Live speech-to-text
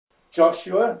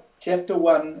Joshua chapter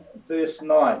 1, verse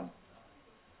 9.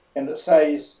 And it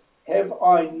says, "Have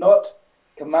I not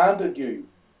commanded you?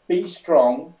 Be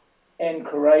strong and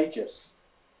courageous.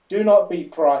 Do not be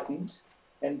frightened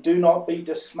and do not be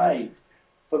dismayed,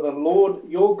 for the Lord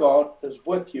your God is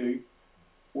with you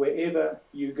wherever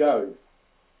you go."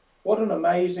 What an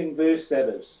amazing verse that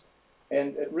is.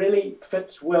 And it really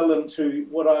fits well into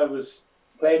what I was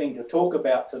planning to talk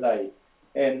about today.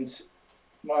 And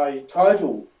my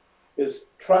title is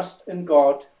Trust in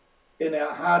God in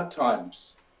Our Hard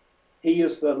Times. He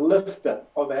is the lifter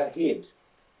of our head.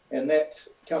 And that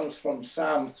comes from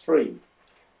Psalm 3.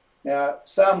 Now,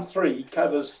 Psalm 3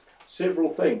 covers several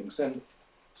things and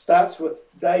starts with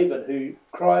David, who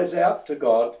cries out to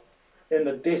God in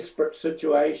a desperate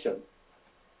situation.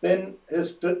 Then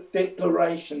his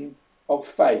declaration of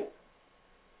faith.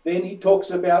 Then he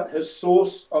talks about his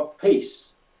source of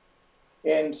peace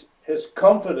and his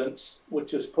confidence,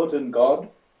 which is put in God.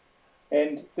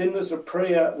 And then there's a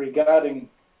prayer regarding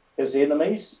his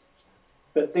enemies.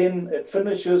 But then it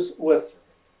finishes with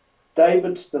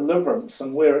David's deliverance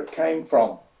and where it came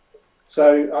from.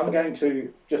 So I'm going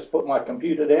to just put my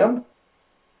computer down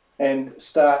and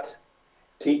start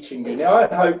teaching you. Now, I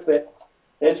hope that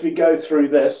as we go through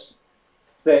this,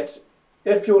 that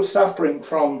if you're suffering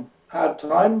from hard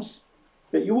times,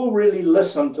 that you will really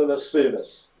listen to this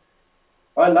service.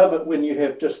 I love it when you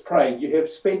have just prayed. You have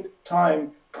spent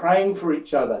time praying for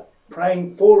each other,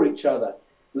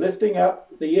 lifting up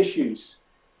the issues.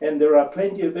 And there are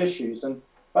plenty of issues. And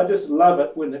I just love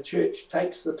it when the church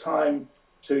takes the time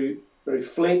to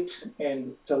reflect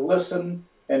and to listen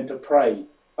and to pray.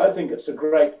 I think it's a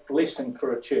great blessing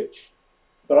for a church.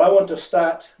 But I want to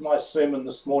start my sermon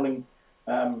this morning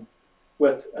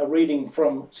with a reading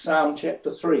from Psalm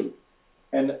chapter 3.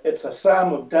 And it's a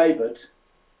psalm of David,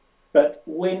 but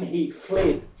when he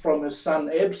fled from his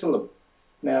son Absalom.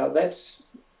 Now, that's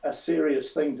a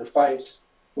serious thing to face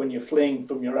when you're fleeing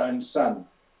from your own son.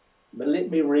 But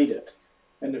let me read it.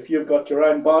 And if you've got your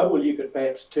own Bible, you could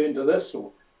perhaps turn to this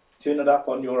or turn it up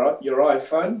on your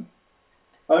iPhone.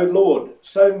 "O Lord,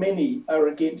 so many are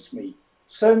against me.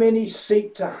 So many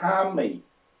seek to harm me.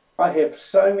 I have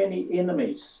so many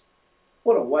enemies."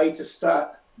 What a way to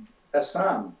start a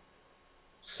psalm.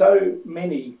 So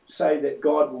many say that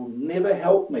God will never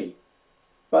help me.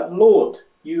 But Lord,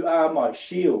 you are my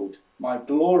shield, my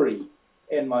glory,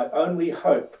 and my only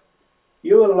hope.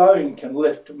 You alone can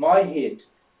lift my head,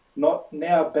 not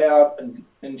now bowed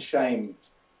in shame.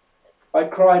 I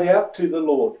cried out to the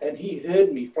Lord, and he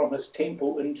heard me from his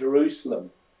temple in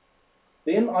Jerusalem.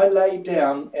 Then I lay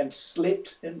down and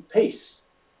slept in peace,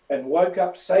 and woke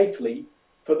up safely,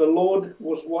 for the Lord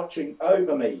was watching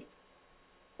over me.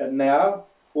 And now,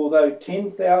 although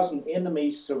 10,000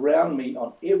 enemies surround me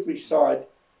on every side,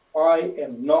 I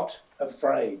am not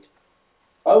afraid.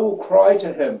 I will cry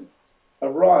to him,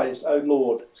 "Arise, O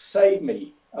Lord, save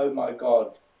me, O my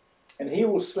God." And he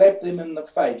will slap them in the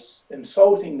face,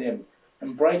 insulting them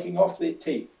and breaking off their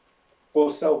teeth. For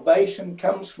salvation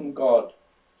comes from God.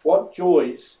 What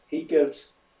joys he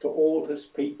gives to all his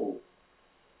people.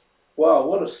 Wow,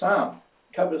 what a psalm.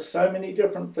 Covers so many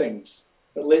different things,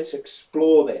 but let's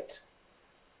explore that.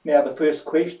 Now, the first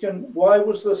question, why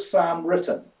was this psalm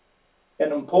written?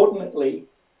 And importantly,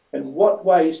 in what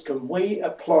ways can we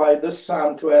apply this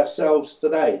psalm to ourselves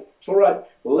today? It's all right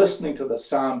listening to the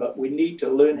psalm, but we need to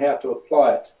learn how to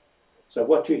apply it. So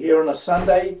what you hear on a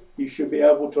Sunday, you should be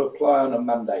able to apply on a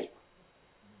Monday.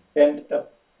 And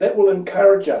that will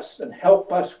encourage us and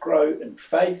help us grow in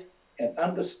faith and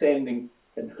understanding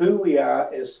in who we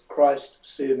are as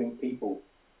Christ-serving people.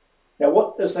 Now,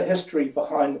 what is the history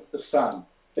behind the psalm?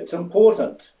 It's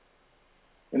important.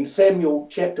 In Samuel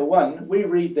chapter 1, we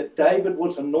read that David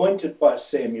was anointed by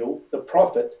Samuel, the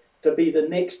prophet, to be the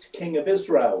next king of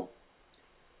Israel.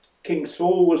 King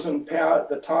Saul was in power at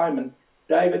the time, and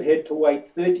David had to wait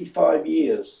 35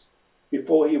 years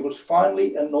before he was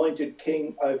finally anointed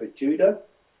king over Judah,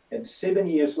 and 7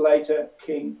 years later,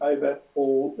 king over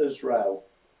all Israel.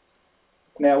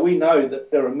 Now, we know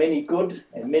that there are many good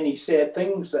and many sad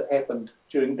things that happened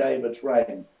during David's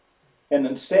reign. And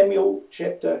in Samuel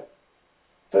chapter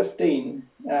 15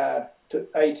 to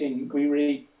 18, we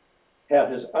read how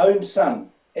his own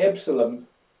son, Absalom,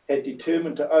 had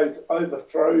determined to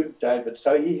overthrow David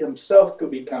so he himself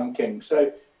could become king.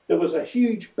 So there was a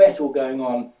huge battle going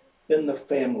on in the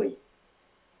family.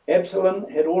 Absalom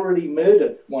had already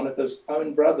murdered one of his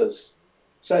own brothers,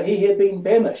 so he had been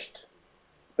banished.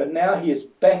 But now he is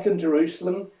back in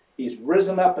Jerusalem. He's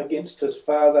risen up against his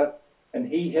father, and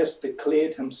he has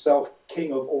declared himself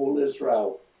king of all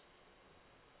Israel.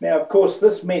 Now, of course,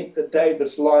 this meant that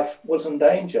David's life was in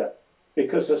danger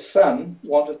because his son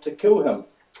wanted to kill him.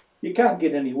 You can't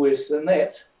get any worse than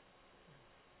that.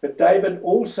 But David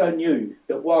also knew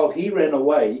that while he ran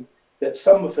away, that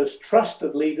some of his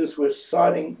trusted leaders were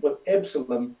siding with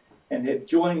Absalom and had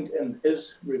joined in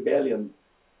his rebellion.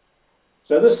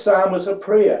 So this psalm is a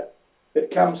prayer that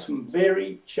comes from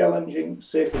very challenging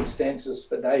circumstances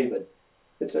for David.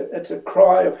 It's a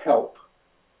cry of help.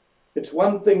 It's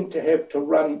one thing to have to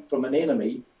run from an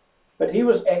enemy, but he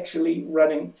was actually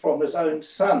running from his own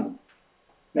son.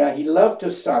 Now, he loved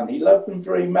his son. He loved him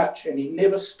very much, and he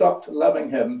never stopped loving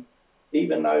him,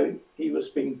 even though he was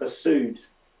being pursued.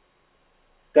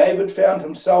 David found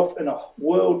himself in a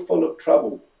world full of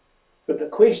trouble. But the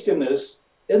question is,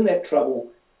 in that trouble,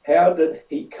 how did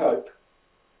he cope?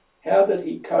 How did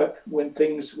he cope when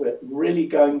things were really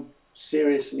going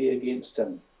seriously against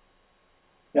him?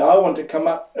 Now, I want to come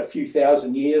up a few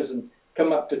thousand years and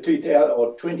come up to 2000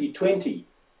 or 2020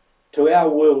 to our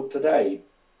world today,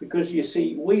 because you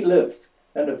see, we live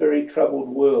in a very troubled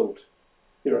world.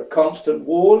 There are constant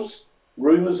wars,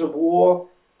 rumours of war,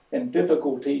 and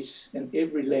difficulties in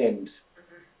every land.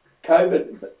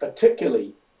 COVID,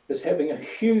 particularly, is having a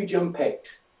huge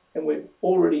impact, and we've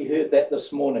already heard that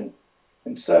this morning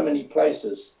in so many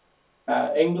places.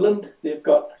 England, they've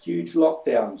got huge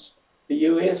lockdowns. The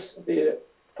US, they're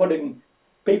putting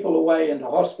people away into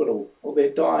hospital, or they're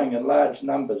dying in large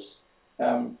numbers.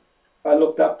 I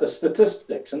looked up the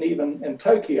statistics, and even in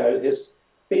Tokyo, there's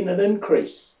been an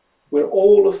increase. We're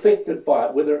all affected by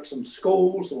it, whether it's in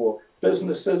schools or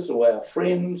businesses or our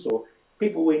friends or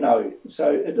people we know.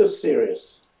 So it is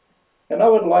serious. And I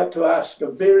would like to ask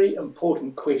a very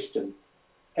important question.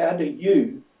 How do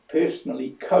you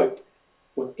personally cope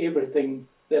with everything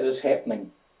that is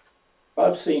happening?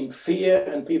 I've seen fear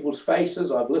in people's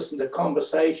faces. I've listened to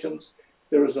conversations.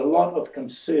 There is a lot of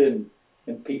concern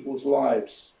in people's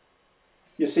lives.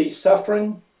 You see,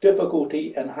 suffering,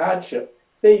 difficulty, and hardship,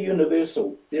 they're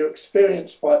universal. They're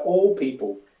experienced by all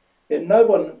people. And no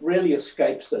one really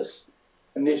escapes this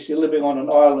unless you're living on an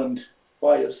island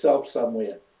by yourself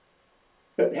somewhere.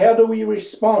 But how do we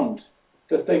respond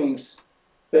to things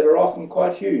that are often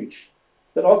quite huge,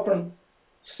 that often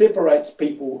separates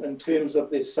people in terms of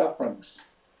their sufferings?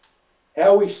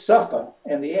 How we suffer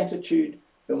and the attitude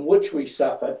in which we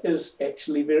suffer is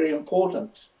actually very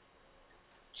important.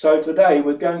 So today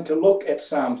we're going to look at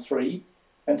Psalm 3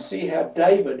 and see how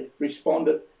David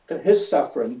responded to his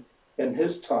suffering in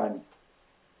his time.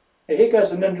 Now, here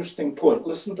goes an interesting point.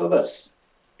 Listen to this.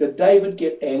 Did David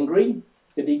get angry?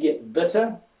 Did he get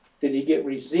bitter? Did he get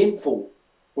resentful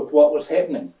with what was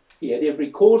happening? He had every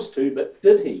cause to, but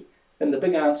did he? And the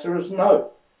big answer is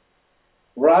no.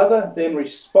 Rather than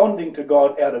responding to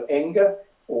God out of anger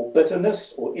or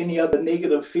bitterness or any other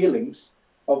negative feelings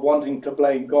of wanting to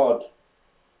blame God,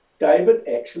 David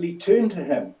actually turned to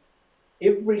him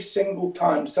every single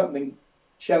time something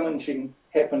challenging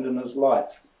happened in his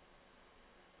life.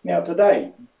 Now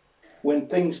today, when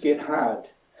things get hard,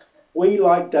 we,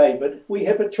 like David, we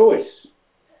have a choice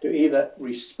to either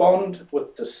respond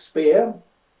with despair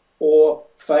or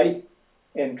faith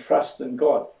and trust in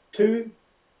God. Two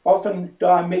often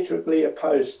diametrically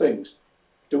opposed things.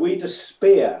 Do we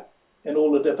despair in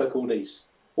all the difficulties,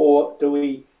 or do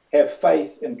we have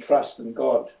faith and trust in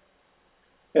God?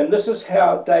 And this is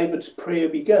how David's prayer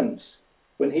begins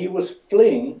when he was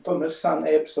fleeing from his son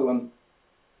Absalom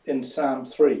in Psalm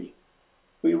 3.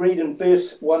 We read in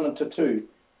verse 1 and 2,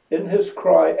 in his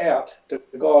cry out to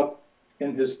God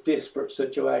in his desperate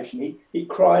situation, he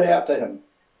cried out to him,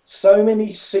 so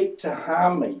many seek to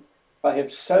harm me. I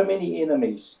have so many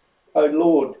enemies. O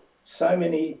Lord, so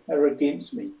many are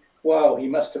against me. Wow, he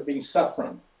must have been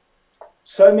suffering.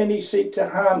 So many seek to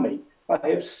harm me. I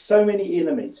have so many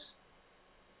enemies.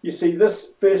 You see,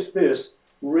 this first verse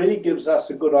really gives us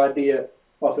a good idea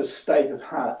of his state of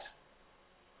heart.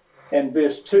 And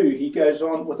verse 2, he goes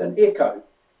on with an echo,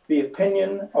 the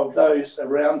opinion of those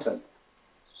around him.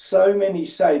 So many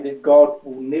say that God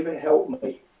will never help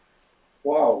me.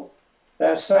 Wow.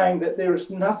 They're saying that there is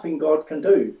nothing God can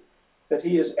do, that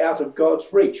he is out of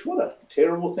God's reach. What a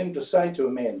terrible thing to say to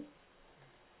a man.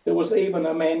 There was even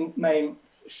a man named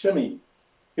Shimei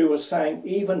who was saying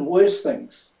even worse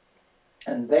things.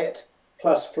 And that,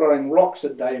 plus throwing rocks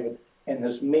at David and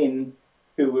his men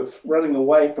who were running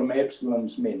away from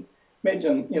Absalom's men.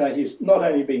 Imagine, he's not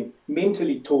only being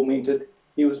mentally tormented,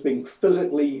 he was being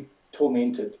physically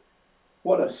tormented.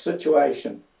 What a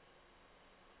situation.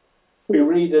 We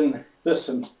read in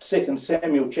 2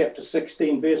 Samuel chapter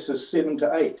 16, verses 7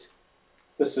 to 8.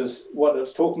 This is what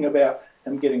it's talking about,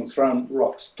 him getting thrown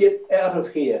rocks. Get out of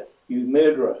here, you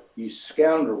murderer, you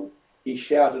scoundrel, he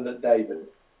shouted at David.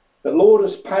 The Lord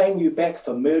is paying you back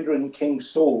for murdering King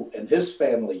Saul and his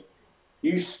family.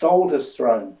 You stole his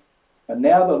throne, and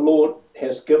now the Lord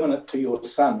has given it to your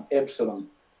son, Absalom.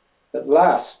 At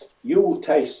last, you will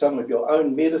taste some of your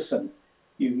own medicine,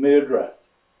 you murderer.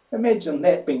 Imagine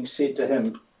that being said to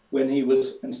him when he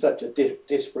was in such a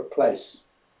desperate place.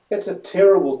 It's a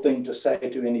terrible thing to say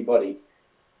to anybody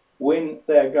when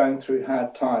they're going through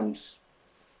hard times.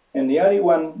 And the only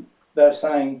one they're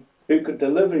saying who could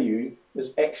deliver you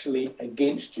is actually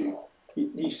against you.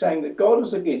 He's saying that God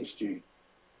is against you.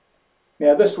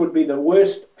 Now, this would be the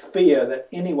worst fear that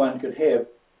anyone could have,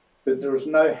 that there is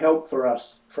no help for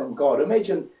us from God.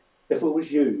 Imagine if it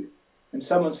was you and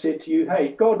someone said to you, hey,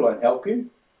 God won't help you.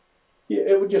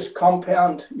 It would just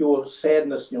compound your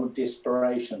sadness and your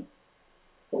desperation.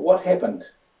 But what happened?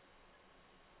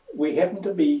 We happen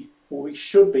to be, or we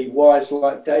should be, wise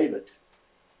like David.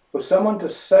 For someone to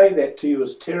say that to you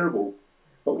is terrible.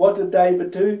 But what did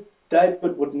David do?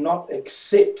 David would not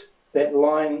accept that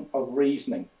line of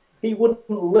reasoning. He wouldn't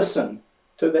listen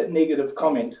to that negative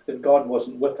comment that God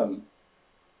wasn't with him.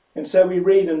 And so we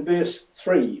read in verse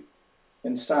 3,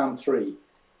 in Psalm 3,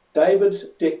 David's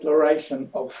declaration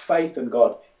of faith in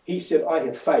God. He said, I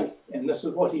have faith. And this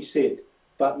is what he said.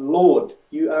 But Lord,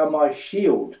 you are my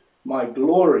shield, my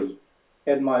glory,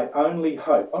 and my only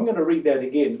hope. I'm going to read that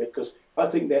again because I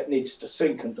think that needs to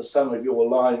sink into some of your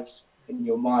lives and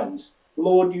your minds.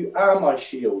 Lord, you are my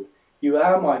shield. You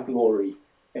are my glory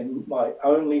and my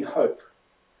only hope.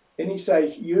 And he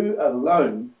says, you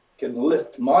alone can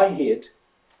lift my head,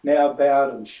 now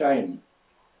bowed in shame.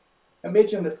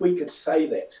 Imagine if we could say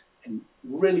that and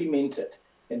really meant it.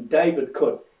 And David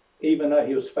could, even though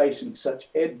he was facing such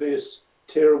adverse,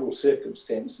 terrible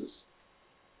circumstances.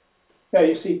 Now,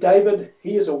 you see, David,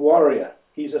 he is a warrior.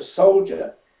 He's a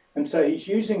soldier. And so he's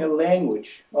using a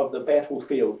language of the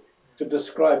battlefield to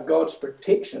describe God's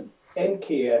protection and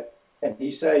care. And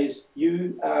he says,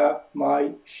 you are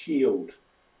my shield.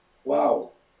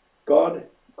 Wow. God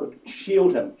could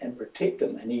shield him and protect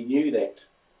him, and he knew that.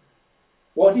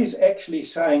 What he's actually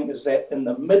saying is that in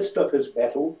the midst of his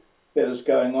battle that is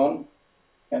going on,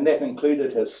 and that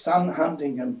included his son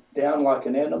hunting him down like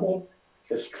an animal,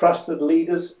 his trusted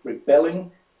leaders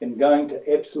rebelling and going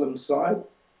to Absalom's side,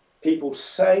 people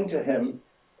saying to him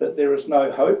that there is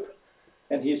no hope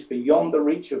and he's beyond the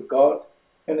reach of God,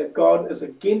 and that God is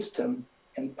against him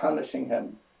and punishing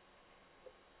him.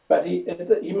 But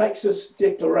he makes this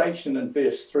declaration in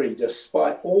verse 3,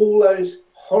 despite all those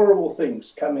horrible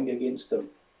things coming against him.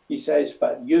 He says,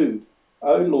 but you,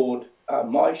 O Lord, are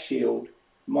my shield,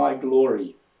 my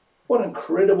glory. What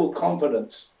incredible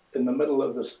confidence in the middle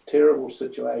of this terrible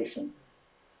situation.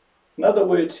 In other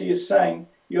words, he is saying,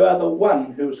 you are the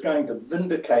one who is going to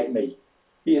vindicate me.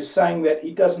 He is saying that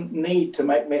he doesn't need to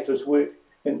make matters work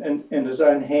in his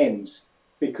own hands,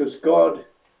 because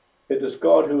it is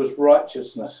God who is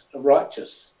righteous,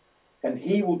 and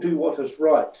he will do what is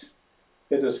right.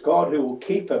 It is God who will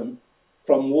keep him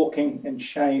from walking in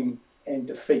shame and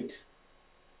defeat.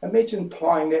 Imagine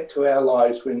applying that to our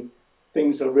lives when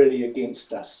things are really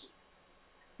against us.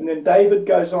 And then David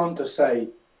goes on to say,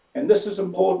 and this is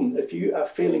important, if you are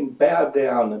feeling bowed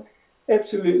down and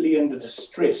absolutely into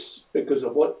distress because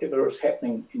of whatever is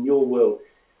happening in your world,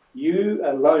 you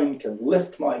alone can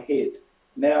lift my head,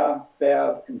 now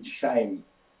bowed in shame.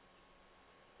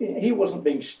 He wasn't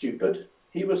being stupid.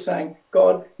 He was saying,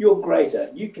 God, you're greater.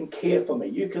 You can care for me.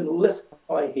 You can lift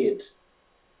my head.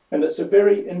 And it's a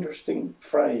very interesting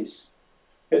phrase.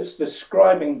 It's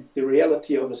describing the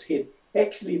reality of his head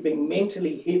actually being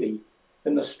mentally heavy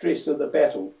in the stress of the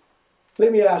battle.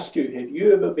 Let me ask you, have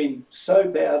you ever been so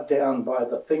bowed down by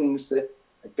the things that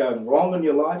are going wrong in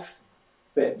your life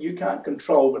that you can't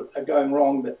control but are going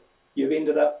wrong, that you've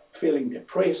ended up feeling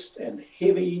depressed and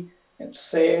heavy and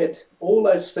sad, all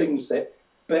those things that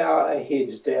bow our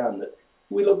heads down, that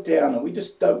we look down and we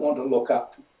just don't want to look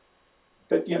up.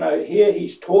 But, here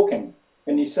he's talking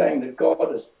and he's saying that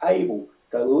God is able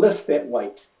to lift that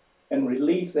weight and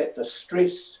relieve that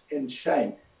distress and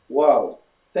shame. Wow,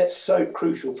 that's so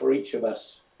crucial for each of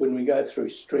us when we go through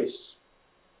stress.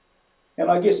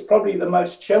 And I guess probably the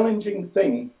most challenging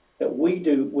thing that we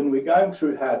do when we're going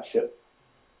through hardship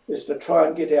is to try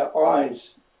and get our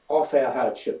eyes off our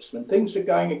hardships. When things are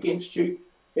going against you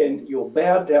and you're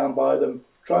bowed down by them,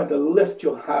 trying to lift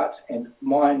your heart and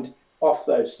mind off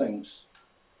those things.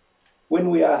 When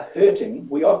we are hurting,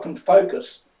 we often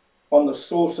focus on the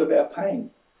source of our pain.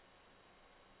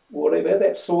 Whatever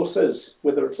that source is,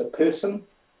 whether it's a person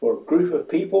or a group of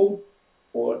people,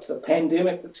 or it's a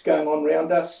pandemic that's going on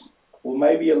around us, or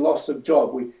maybe a loss of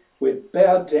job, we're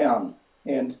bowed down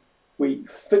and we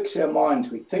fix our minds,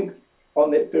 we think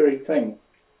on that very thing.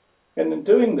 And in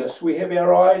doing this, we have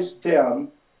our eyes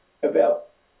down about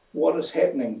what is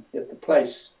happening at the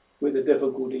place where the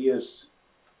difficulty is.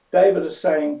 David is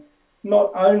saying,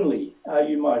 not only are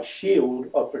you my shield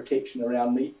of protection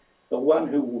around me, the one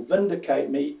who will vindicate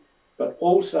me, but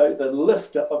also the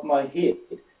lifter of my head,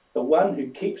 the one who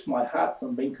keeps my heart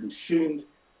from being consumed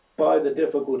by the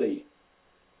difficulty.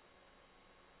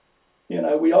 You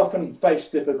know, we often face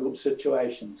difficult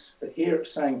situations, but here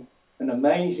it's saying an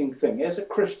amazing thing. As a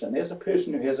Christian, as a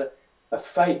person who has a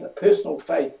faith, a personal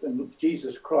faith in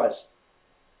Jesus Christ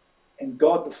and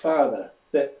God the Father,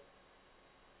 that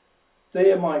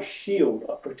they're my shield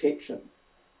of protection.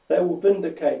 They will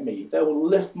vindicate me. They will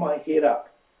lift my head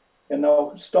up, and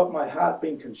they'll stop my heart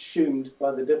being consumed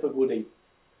by the difficulty.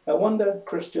 No wonder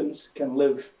Christians can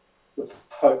live with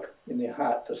hope in their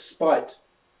heart despite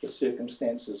the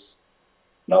circumstances.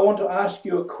 And I want to ask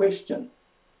you a question.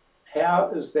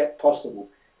 How is that possible?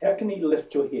 How can he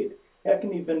lift your head? How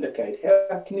can he vindicate?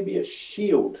 How can he be a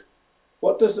shield?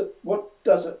 What does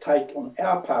it take on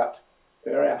our part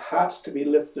for our hearts to be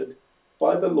lifted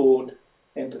by the Lord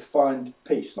and to find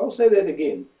peace? And I'll say that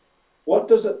again. What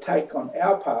does it take on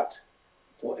our part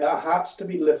for our hearts to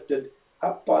be lifted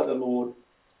up by the Lord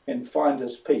and find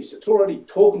his peace? It's already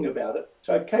talking about it. It's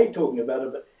okay talking about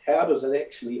it, but how does it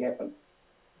actually happen?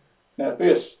 Now,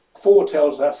 verse 4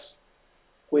 tells us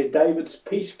where David's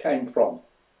peace came from.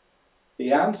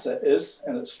 The answer is,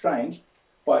 and it's strange,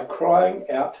 by crying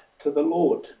out to the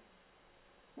Lord.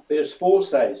 Verse 4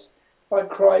 says, I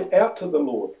cried out to the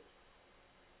Lord.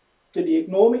 Did he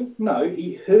ignore me? No,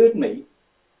 he heard me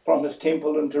from his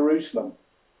temple in Jerusalem.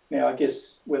 Now, I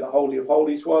guess where the Holy of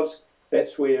Holies was,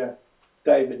 that's where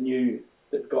David knew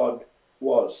that God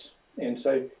was. And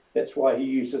so that's why he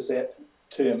uses that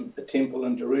term, the temple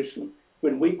in Jerusalem.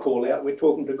 When we call out, we're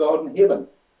talking to God in heaven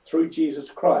through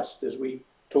Jesus Christ, as we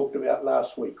talked about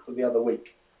last week or the other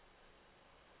week.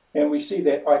 And we see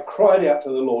that I cried out to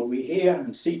the Lord. We hear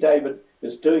and see David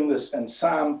is doing this in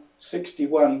Psalm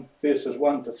 61, verses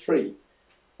 1 to 3.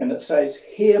 And it says,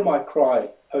 hear my cry,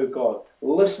 O God,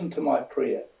 listen to my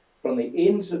prayer. From the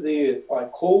ends of the earth I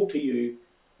call to you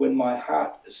when my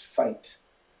heart is faint.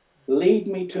 Lead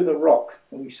me to the rock.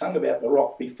 And we sung about the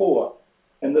rock before.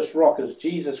 And this rock is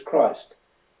Jesus Christ,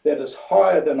 that is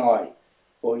higher than I.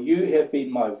 For you have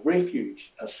been my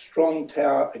refuge, a strong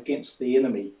tower against the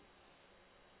enemy.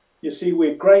 You see,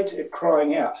 we're great at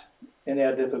crying out in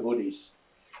our difficulties.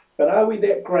 But are we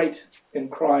that great in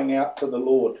crying out to the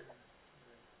Lord?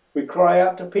 We cry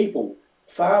out to people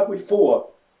far before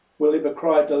we'll ever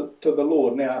cry to the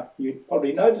Lord. Now, you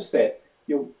probably noticed that.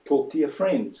 You'll talk to your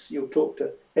friends. You'll talk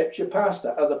to perhaps your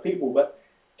pastor, other people. But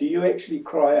do you actually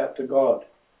cry out to God?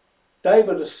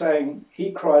 David is saying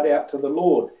he cried out to the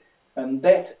Lord. And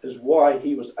that is why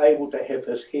he was able to have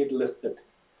his head lifted. It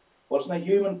wasn't a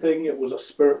human thing, it was a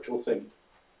spiritual thing.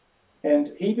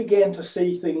 And he began to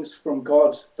see things from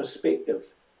God's perspective.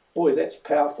 Boy, that's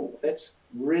powerful. That's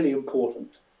really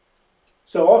important.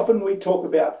 So often we talk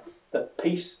about the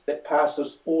peace that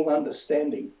passes all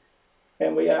understanding.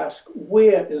 And we ask,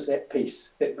 where is that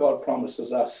peace that God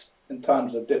promises us in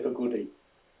times of difficulty?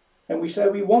 And we say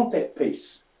we want that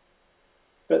peace.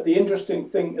 But the interesting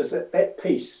thing is that that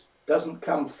peace doesn't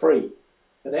come free.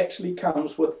 It actually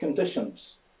comes with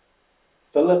conditions.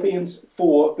 Philippians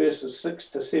 4 verses 6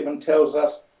 to 7 tells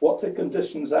us what the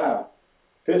conditions are.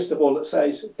 First of all, it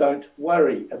says, don't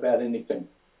worry about anything.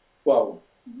 Well,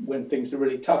 when things are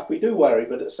really tough, we do worry,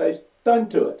 but it says, don't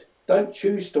do it. Don't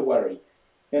choose to worry.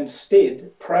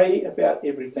 Instead, pray about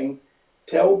everything.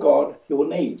 Tell God your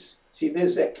needs. See,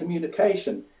 there's that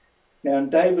communication. Now, in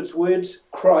David's words,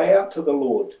 cry out to the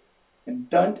Lord and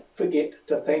don't forget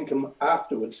to thank him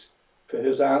afterwards for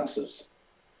his answers.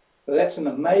 So that's an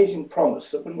amazing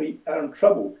promise that when we are in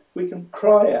trouble, we can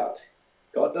cry out.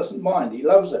 God doesn't mind. He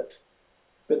loves it.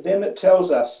 But then it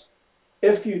tells us,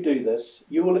 if you do this,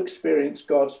 you will experience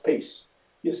God's peace.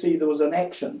 You see, there was an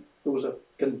action, there was a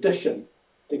condition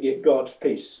to get God's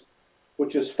peace,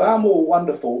 which is far more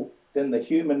wonderful than the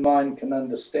human mind can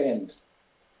understand.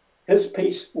 His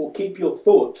peace will keep your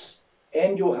thoughts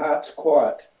and your hearts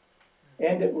quiet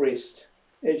and at rest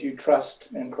as you trust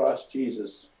in Christ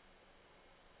Jesus.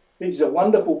 These are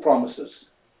wonderful promises,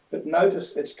 but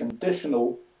notice it's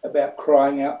conditional about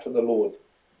crying out to the Lord.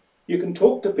 You can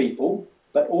talk to people,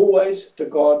 but always to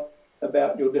God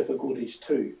about your difficulties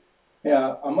too.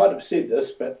 Now, I might have said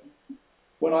this, but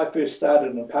when I first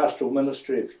started in pastoral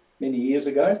ministry many years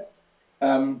ago,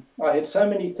 I had so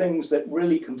many things that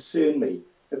really concerned me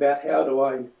about how do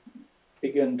I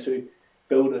begin to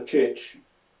build a church.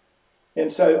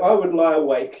 And so I would lie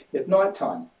awake at night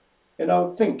time and I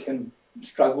would think and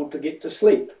struggle to get to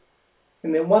sleep.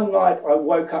 And then one night I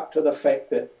woke up to the fact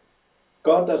that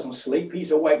God doesn't sleep.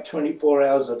 He's awake 24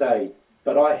 hours a day,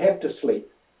 but I have to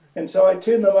sleep. And so I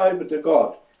turned them over to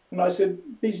God. And I said,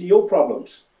 these are your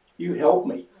problems. You help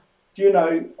me. Do you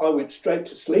know, I went straight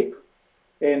to sleep.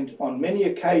 And on many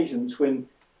occasions when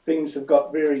things have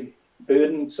got very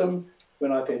burdensome,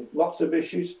 when I've had lots of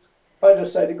issues, I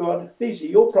just say to God, these are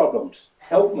your problems.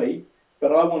 Help me,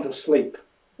 but I want to sleep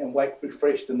and wake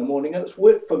refreshed in the morning. And it's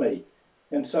worked for me.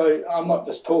 And so I'm not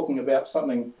just talking about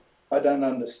something I don't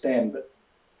understand,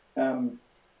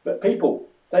 but people,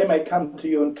 they may come to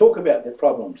you and talk about their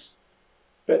problems.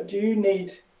 But you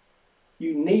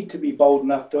need to be bold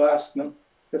enough to ask them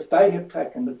if they have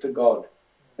taken it to God.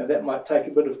 Now that might take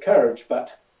a bit of courage,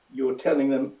 but you're telling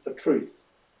them the truth.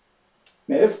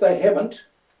 Now, if they haven't,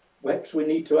 perhaps we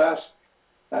need to ask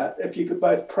if you could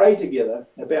both pray together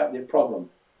about their problem.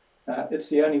 It's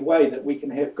the only way that we can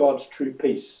have God's true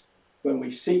peace when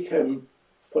we seek Him,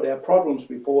 put our problems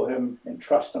before Him, and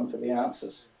trust Him for the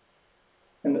answers.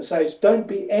 And it says, don't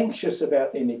be anxious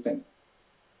about anything,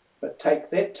 but take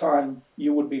that time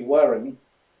you would be worrying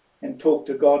and talk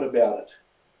to God about it.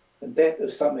 And that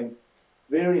is something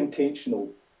very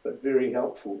intentional, but very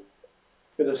helpful.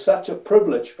 It is such a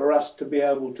privilege for us to be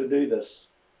able to do this.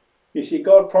 You see,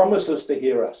 God promises to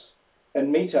hear us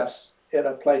and meet us at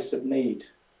a place of need.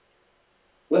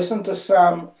 Listen to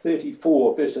Psalm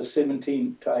 34, verses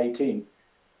 17 to 18.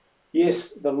 Yes,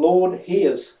 the Lord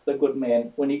hears the good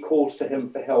man when he calls to him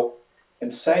for help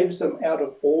and saves them out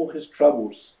of all his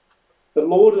troubles. The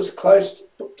Lord is close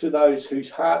to those whose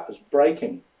heart is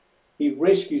breaking. He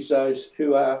rescues those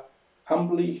who are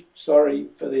humbly sorry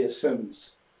for their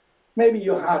sins. Maybe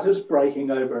your heart is breaking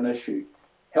over an issue,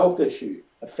 health issue,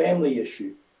 a family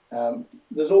issue.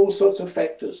 There's all sorts of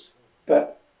factors,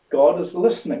 but God is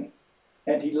listening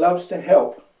and He loves to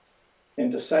help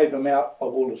and to save him out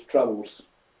of all his troubles.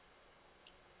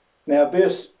 Now,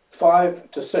 verse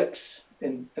 5 to 6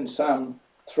 in Psalm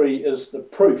 3 is the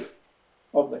proof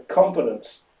of the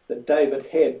confidence that David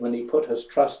had when he put his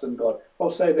trust in God.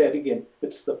 I'll say that again.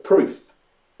 It's the proof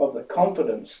of the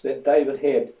confidence that David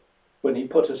had when he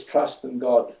put his trust in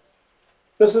God.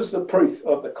 This is the proof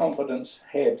of the confidence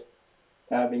had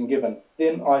been given.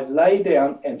 Then I lay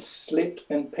down and slept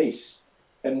in peace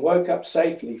and woke up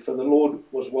safely, for the Lord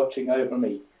was watching over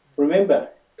me. Remember,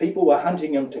 people were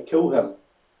hunting him to kill him.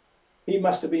 He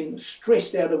must have been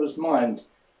stressed out of his mind,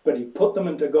 but he put them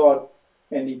into God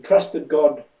and he trusted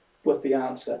God with the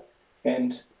answer.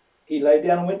 And he lay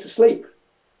down and went to sleep.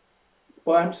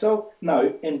 By himself?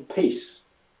 No, in peace.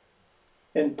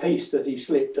 In peace that he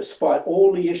slept despite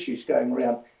all the issues going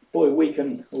around. Boy, we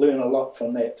can learn a lot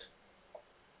from that.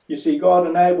 You see, God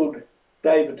enabled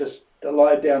David to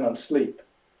lie down and sleep.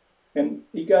 And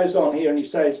he goes on here and he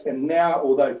says, and now,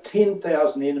 although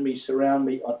 10,000 enemies surround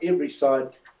me on every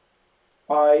side,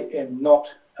 I am not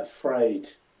afraid.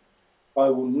 I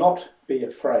will not be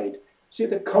afraid. See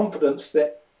the confidence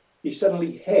that he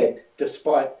suddenly had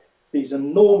despite these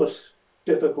enormous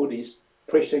difficulties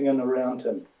pressing in around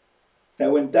him.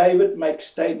 Now, when David makes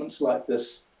statements like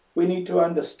this, we need to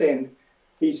understand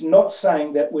he's not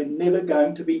saying that we're never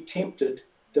going to be tempted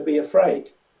to be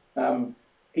afraid.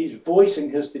 He's voicing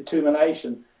his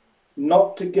determination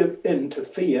not to give in to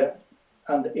fear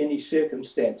under any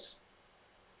circumstance.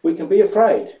 We can be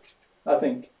afraid. I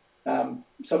think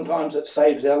sometimes it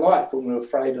saves our life when we're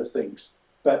afraid of things.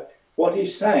 But what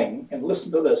he's saying, and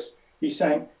listen to this, he's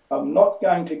saying, I'm not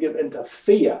going to give in to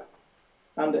fear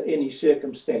under any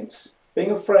circumstance.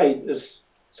 Being afraid is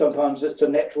sometimes it's a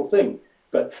natural thing,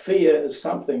 but fear is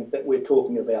something that we're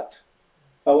talking about.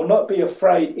 I will not be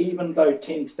afraid even though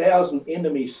 10,000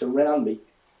 enemies surround me.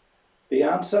 The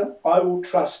answer, I will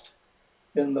trust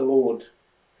in the Lord.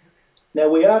 Now,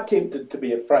 we are tempted to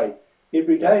be afraid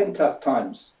every day in tough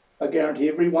times. I guarantee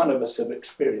every one of us have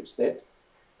experienced that.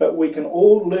 But we can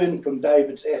all learn from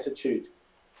David's attitude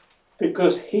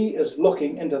because he is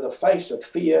looking into the face of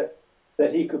fear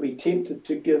that he could be tempted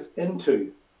to give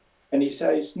into. And he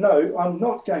says, no, I'm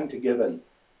not going to give in.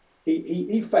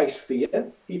 He faced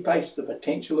fear. He faced the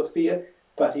potential of fear,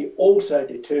 but he also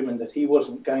determined that he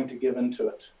wasn't going to give into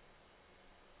it.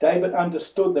 David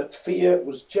understood that fear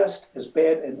was just as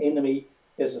bad an enemy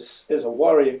as a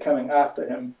warrior coming after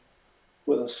him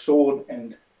with a sword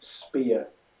and spear.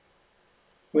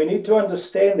 We need to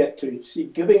understand that too. See,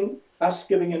 giving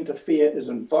into fear is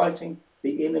inviting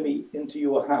the enemy into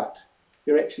your heart.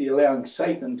 You're actually allowing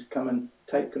Satan to come and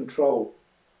take control.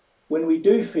 When we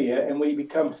do fear and we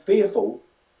become fearful,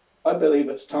 I believe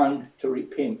it's time to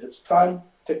repent. It's time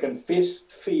to confess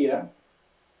fear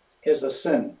as a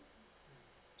sin.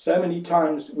 So many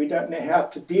times we don't know how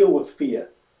to deal with fear.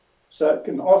 So it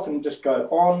can often just go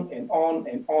on and on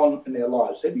and on in our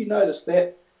lives. Have you noticed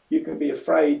that? You can be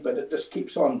afraid, but it just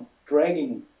keeps on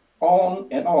dragging on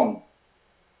and on.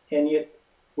 And yet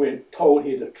we're told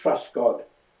here to trust God.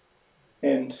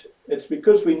 And it's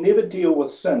because we never deal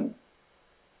with sin.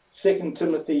 2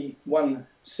 Timothy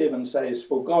 1:7 says,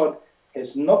 "For God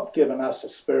has not given us a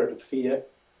spirit of fear,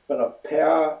 but of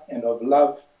power and of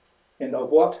love and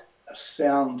of what? A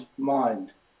sound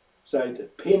mind." So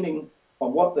depending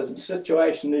on what the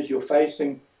situation is you're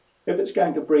facing, if it's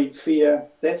going to breed fear,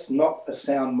 that's not a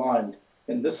sound mind.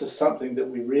 And this is something that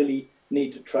we really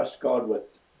need to trust God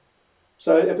with.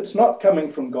 So if it's not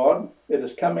coming from God, it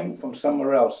is coming from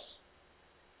somewhere else.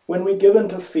 When we give in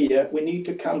to fear, we need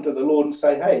to come to the Lord and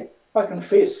say, "Hey, I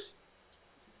confess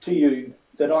to you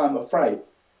that I am afraid."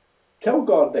 Tell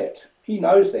God that. He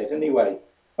knows that anyway.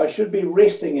 I should be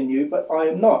resting in you, but I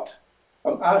am not.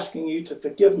 I'm asking you to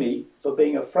forgive me for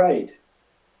being afraid.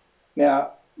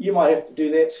 Now, you might have to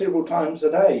do that several times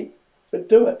a day, but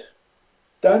do it.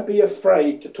 Don't be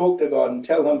afraid to talk to God and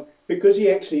tell him, because he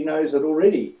actually knows it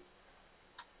already.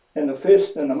 And the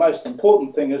first and the most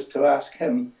important thing is to ask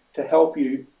him to help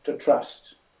you to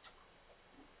trust.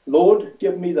 Lord,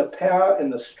 give me the power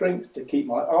and the strength to keep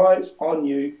my eyes on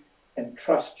you and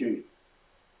trust you.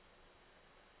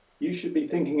 You should be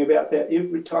thinking about that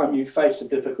every time you face a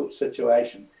difficult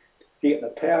situation. Get the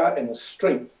power and the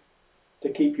strength to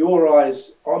keep your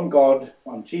eyes on God,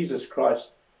 on Jesus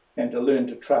Christ, and to learn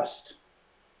to trust.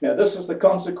 Now, this is the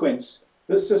consequence.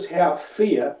 This is how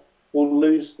fear will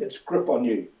lose its grip on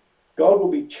you. God will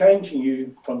be changing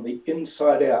you from the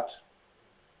inside out.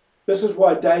 This is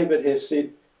why David has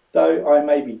said, "Though I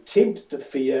may be tempted to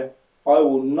fear, I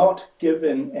will not give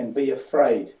in and be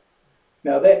afraid."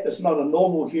 Now, that is not a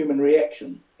normal human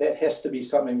reaction. That has to be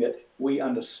something that we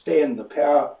understand the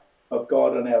power of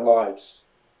God in our lives.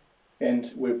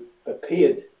 And we're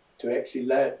prepared to actually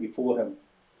lay it before him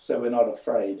so we're not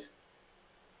afraid.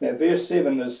 Now, verse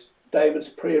 7 is David's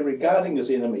prayer regarding his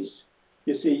enemies.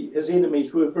 You see, his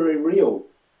enemies were very real.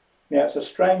 Now, it's a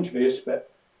strange verse, but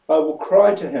I will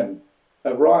cry to him,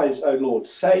 "Arise, O Lord,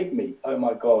 save me, O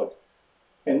my God."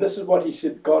 And this is what he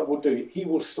said God will do. He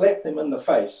will slap them in the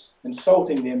face,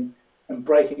 insulting them and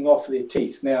breaking off their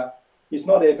teeth. Now, he's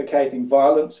not advocating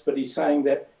violence, but he's saying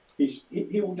that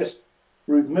he will just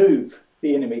remove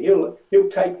the enemy. He'll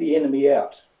take the enemy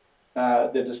out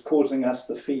that is causing us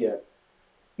the fear.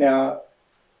 Now,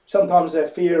 sometimes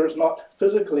that fear is not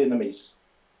physical enemies.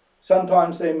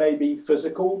 Sometimes they may be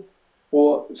physical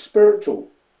or spiritual.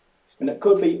 And it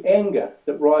could be anger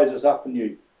that rises up in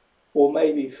you, or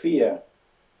maybe fear.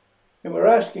 And we're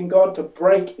asking God to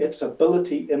break its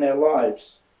ability in our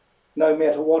lives, no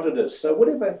matter what it is. So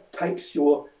whatever takes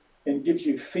your and gives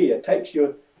you fear, takes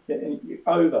you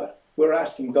over, we're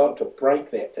asking God to break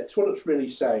that. That's what it's really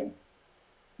saying.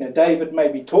 Now, David may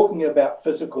be talking about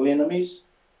physical enemies,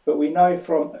 but we know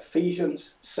from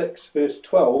Ephesians 6, verse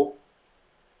 12,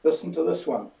 listen to this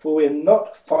one. "For we're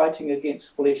not fighting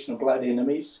against flesh and blood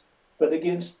enemies, but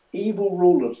against evil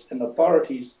rulers and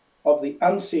authorities of the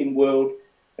unseen world,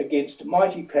 against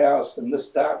mighty powers in this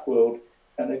dark world,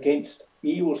 and against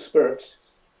evil spirits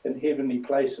in heavenly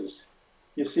places."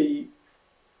 You see,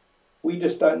 we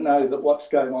just don't know that what's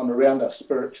going on around us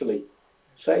spiritually.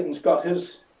 Satan's got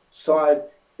his side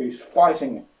who's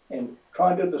fighting and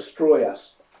trying to destroy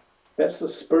us. That's the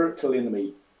spiritual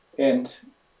enemy. And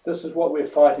this is what we're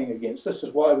fighting against. This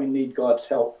is why we need God's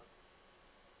help.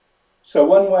 So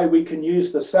one way we can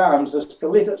use the Psalms is to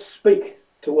let it speak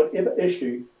to whatever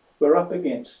issue we're up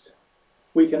against.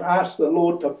 We can ask the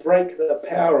Lord to break the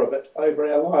power of it over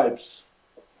our lives.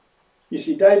 You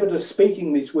see, David is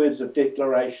speaking these words of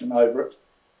declaration over it,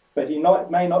 but he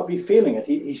may not be feeling it.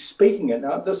 He's speaking it.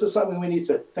 Now, this is something we need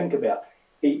to think about.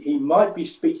 He might be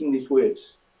speaking these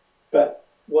words, but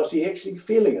was he actually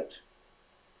feeling it?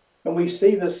 And we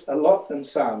see this a lot in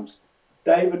Psalms.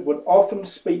 David would often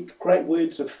speak great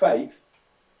words of faith,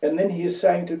 and then he is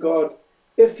saying to God,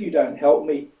 "If you don't help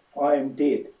me, I am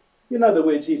dead." In other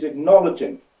words, he's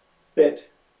acknowledging that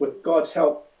with God's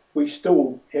help, we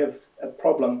still have a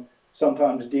problem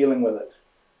sometimes dealing with it.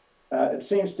 It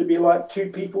seems to be like two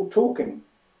people talking.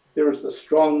 There is the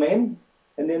strong man,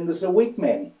 and then there's a weak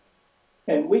man.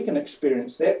 And we can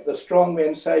experience that. The strong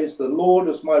man says, "The Lord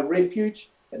is my refuge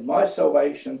and my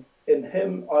salvation. In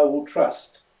him I will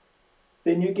trust."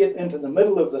 Then you get into the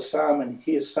middle of the psalm and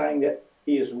he is saying that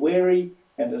he is weary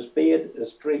and his bed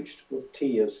is drenched with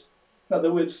tears. In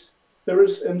other words, there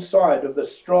is inside of the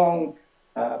strong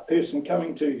person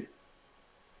coming to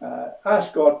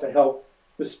ask God to help,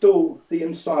 there's still the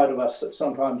inside of us that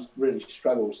sometimes really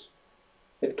struggles.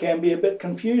 It can be a bit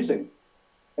confusing,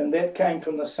 and that came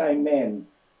from the same man.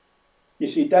 You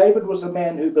see, David was a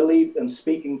man who believed in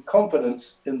speaking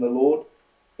confidence in the Lord,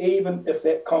 even if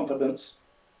that confidence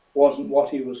wasn't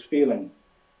what he was feeling.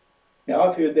 Now,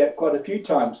 I've heard that quite a few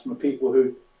times from people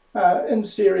who are in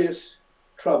serious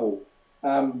trouble.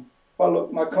 Well,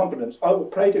 look, my confidence, I will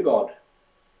pray to God,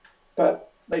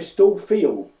 but they still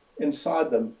feel inside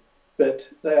them that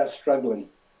they are struggling.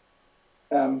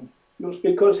 It was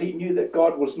because he knew that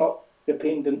God was not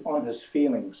dependent on his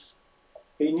feelings.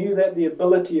 He knew that the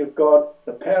ability of God,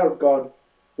 the power of God,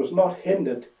 was not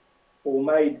hindered or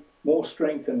made more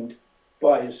strengthened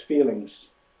by his feelings.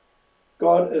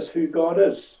 God is who God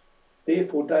is.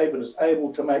 Therefore, David is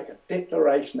able to make a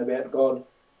declaration about God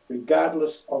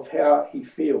regardless of how he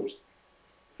feels.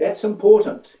 That's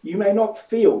important. You may not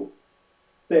feel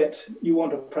that you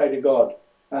want to pray to God.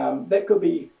 That could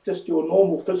be just your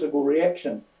normal physical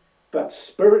reaction. But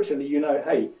spiritually, you know,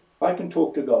 hey, I can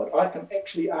talk to God. I can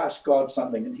actually ask God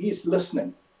something, and he's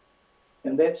listening.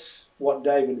 And that's what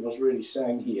David was really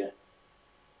saying here.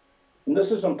 And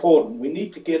this is important. We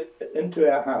need to get it into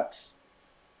our hearts.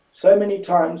 So many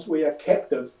times we are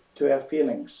captive to our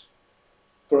feelings.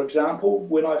 For example,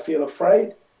 when I feel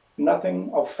afraid, nothing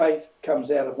of faith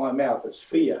comes out of my mouth. It's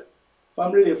fear. If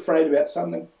I'm really afraid about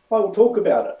something, I will talk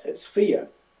about it. It's fear.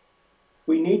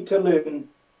 We need to learn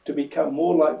to become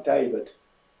more like David.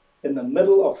 In the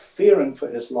middle of fearing for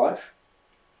his life,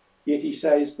 yet he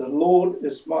says, the Lord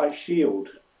is my shield.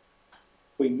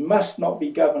 We must not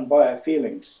be governed by our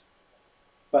feelings,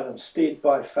 but instead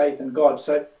by faith in God.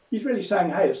 So he's really saying,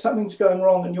 hey, if something's going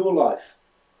wrong in your life,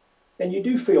 and you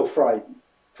do feel afraid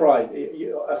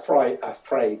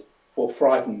or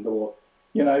frightened, or,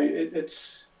 you know,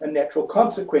 it's a natural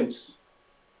consequence.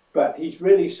 But he's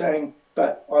really saying,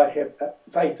 but I have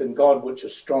faith in God, which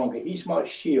is stronger. He's my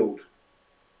shield.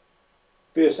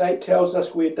 Verse 8 tells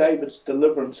us where David's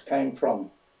deliverance came from.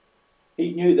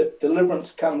 He knew that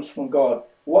deliverance comes from God.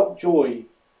 What joys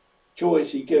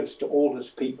he gives to all his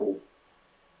people.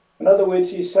 In other words,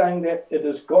 he's saying that it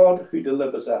is God who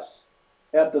delivers us.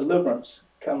 Our deliverance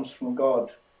comes from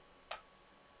God.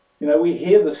 You know, we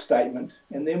hear this statement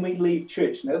and then we leave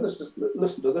church. Now,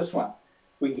 listen to this one.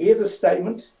 We hear this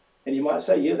statement and you might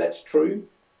say, yeah, that's true.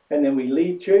 And then we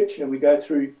leave church and we go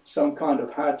through some kind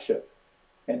of hardship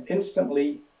and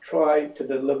instantly try to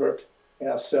deliver it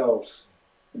ourselves.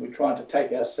 And we try to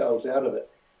take ourselves out of it.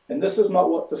 And this is not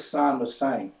what the psalm is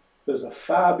saying. There's a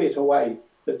far better way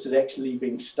that's actually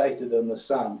being stated in the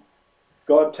psalm.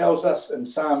 God tells us in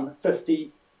Psalm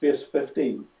 50, verse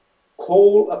 15,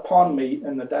 call upon me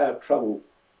in the day of trouble.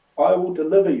 I will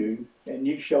deliver you and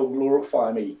you shall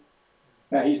glorify me.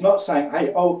 Now, he's not saying,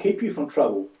 hey, I will keep you from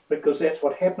trouble, because that's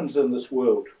what happens in this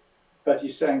world. But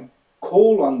he's saying,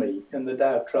 call on me in the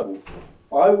day of trouble.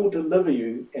 I will deliver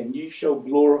you and you shall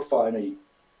glorify me.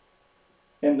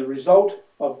 And the result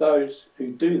of those who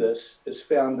do this is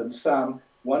found in Psalm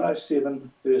 107,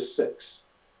 verse 6.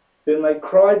 Then they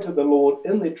cried to the Lord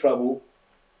in their trouble.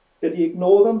 Did he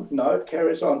ignore them? No, it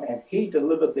carries on. And he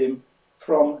delivered them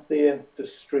from their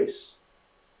distress.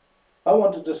 I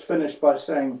want to just finish by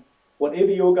saying,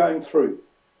 whatever you're going through,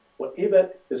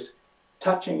 whatever is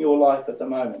touching your life at the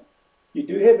moment, you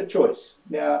do have a choice.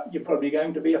 Now, you're probably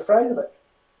going to be afraid of it.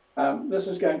 This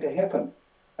is going to happen.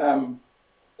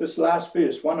 This last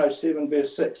verse, 107,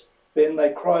 verse 6, then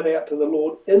they cried out to the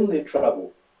Lord in their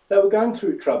trouble. They were going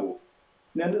through trouble.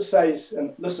 And then it says,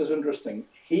 and this is interesting,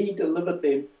 he delivered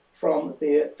them from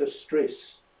their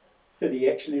distress. Did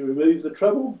he actually remove the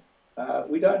trouble?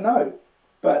 We don't know.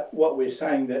 But what we're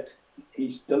saying that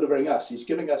he's delivering us, he's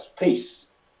giving us peace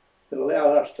that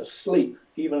allows us to sleep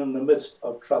even in the midst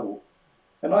of trouble.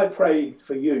 And I pray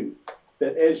for you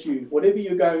that as you, whatever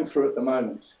you're going through at the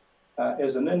moment,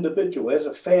 as an individual, as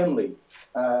a family,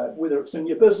 whether it's in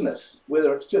your business,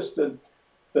 whether it's just in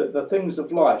the things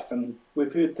of life, and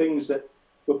we've heard things that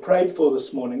were prayed for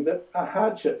this morning that are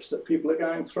hardships that people are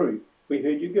going through. We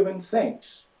heard you giving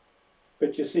thanks.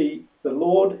 But you see, the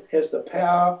Lord has the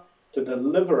power to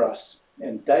deliver us,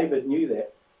 and David knew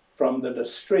that, from the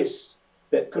distress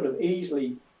that could have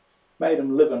easily made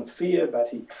him live in fear, but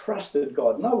he trusted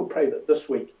God. And I would pray that this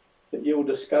week that you will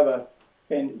discover,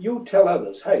 and you'll tell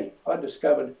others, hey, I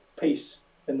discovered peace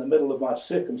in the middle of my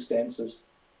circumstances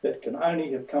that can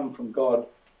only have come from God,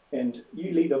 and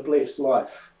you lead a blessed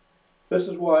life. This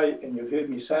is why, and you've heard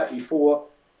me say it before,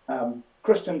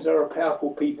 Christians are a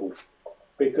powerful people,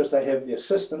 because they have the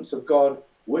assistance of God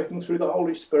working through the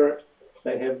Holy Spirit.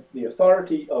 They have the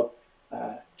authority of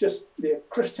just their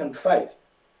Christian faith.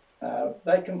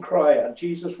 They can cry out.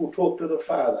 Jesus will talk to the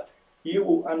Father. You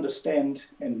will understand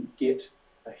and get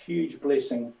a huge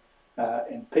blessing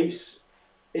and peace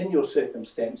in your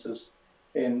circumstances.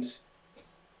 And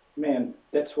man,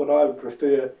 that's what I would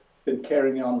prefer than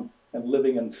carrying on and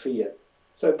living in fear.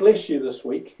 So bless you this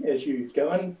week as you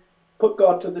go in. Put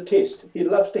God to the test. He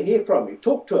loves to hear from you.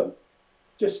 Talk to him.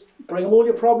 Just bring him all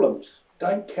your problems.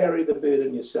 Don't carry the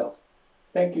burden yourself.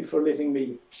 Thank you for letting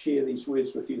me share these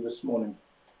words with you this morning.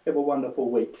 Have a wonderful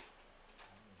week.